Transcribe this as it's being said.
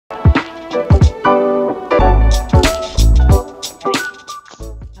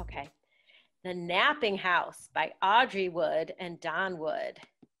The Napping House by Audrey Wood and Don Wood.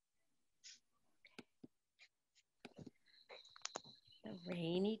 The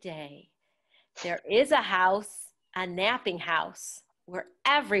rainy day. There is a house, a napping house, where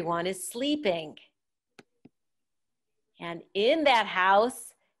everyone is sleeping. And in that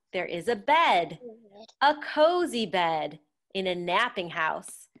house, there is a bed, a cozy bed in a napping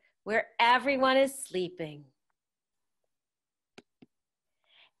house where everyone is sleeping.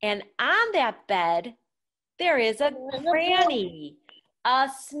 And on that bed, there is a granny, a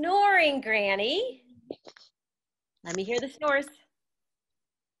snoring granny. Let me hear the snores.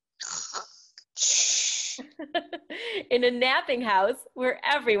 In a napping house where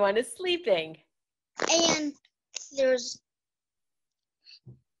everyone is sleeping. And there's...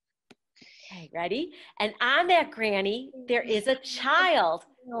 Okay, ready? And on that granny, there is a child,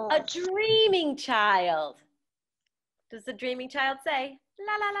 a dreaming child. Does the dreaming child say?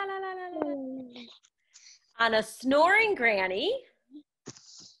 La, la, la, la, la, la, la. On a snoring granny.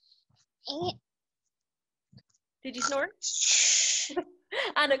 Did you snore?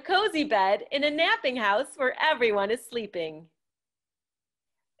 On a cozy bed in a napping house where everyone is sleeping.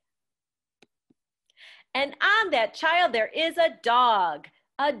 And on that child, there is a dog,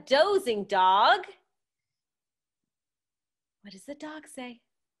 a dozing dog. What does the dog say?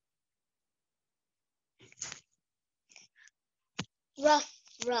 Ruff,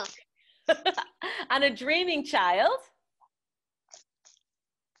 ruff. On a dreaming child.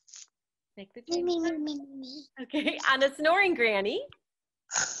 Make the dream. Okay, on a snoring granny.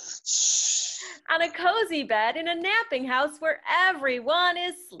 On a cozy bed in a napping house where everyone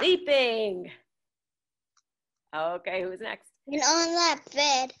is sleeping. Okay, who's next? And on that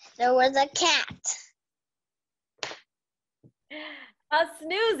bed, there was a cat. A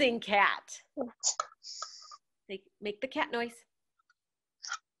snoozing cat. Make the cat noise.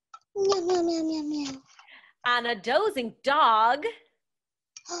 Meow, meow, meow, meow, meow. On a dozing dog.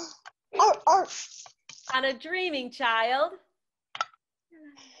 On a dreaming child.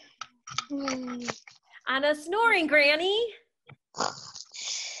 On a snoring granny.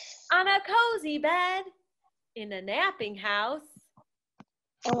 On a cozy bed in a napping house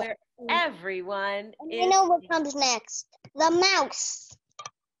where everyone is. You know what comes next? The mouse.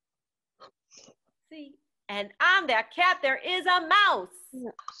 See, and on that cat there is a mouse.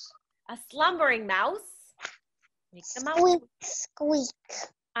 A slumbering mouse. Make the mouse. Squeak, squeak.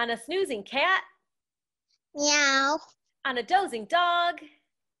 On a snoozing cat. Meow. On a dozing dog.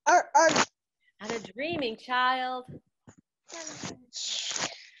 On a dreaming child.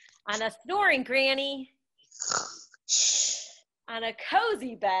 On a snoring granny. On a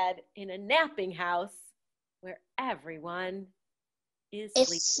cozy bed in a napping house where everyone is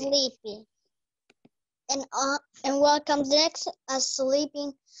sleeping. And what comes next? A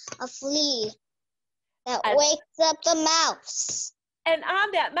flea that wakes up the mouse. And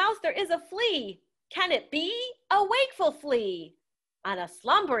on that mouse there is a flea. Can it be a wakeful flea? On a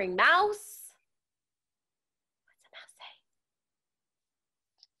slumbering mouse. What's the mouse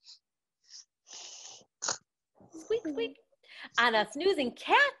say? Squeak, squeak. On a snoozing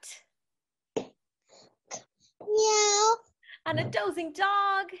cat. Meow. On a dozing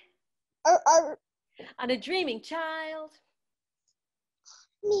dog. On a dreaming child.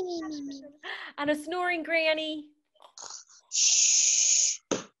 Me, me, me, me. On a snoring granny.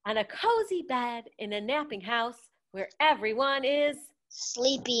 On a cozy bed in a napping house where everyone is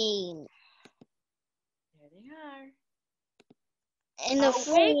sleeping. There they are. And a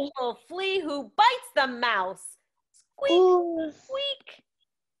wakeful flea who bites the mouse. Squeak,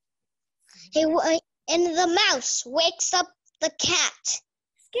 squeak. And the mouse wakes up the cat.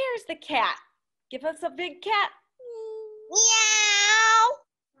 Scares the cat. Give us a big cat. Meow.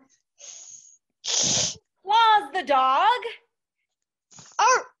 Claws the dog.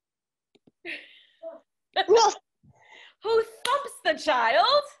 Who thumps the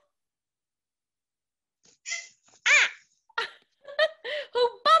child? Who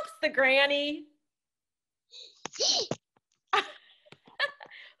bumps the granny?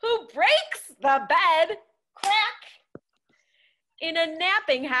 Who breaks the bed? Crack! In a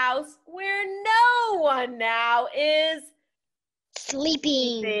napping house where no one now is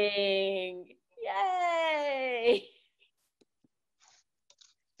sleeping. Yay!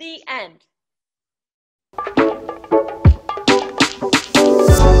 The end.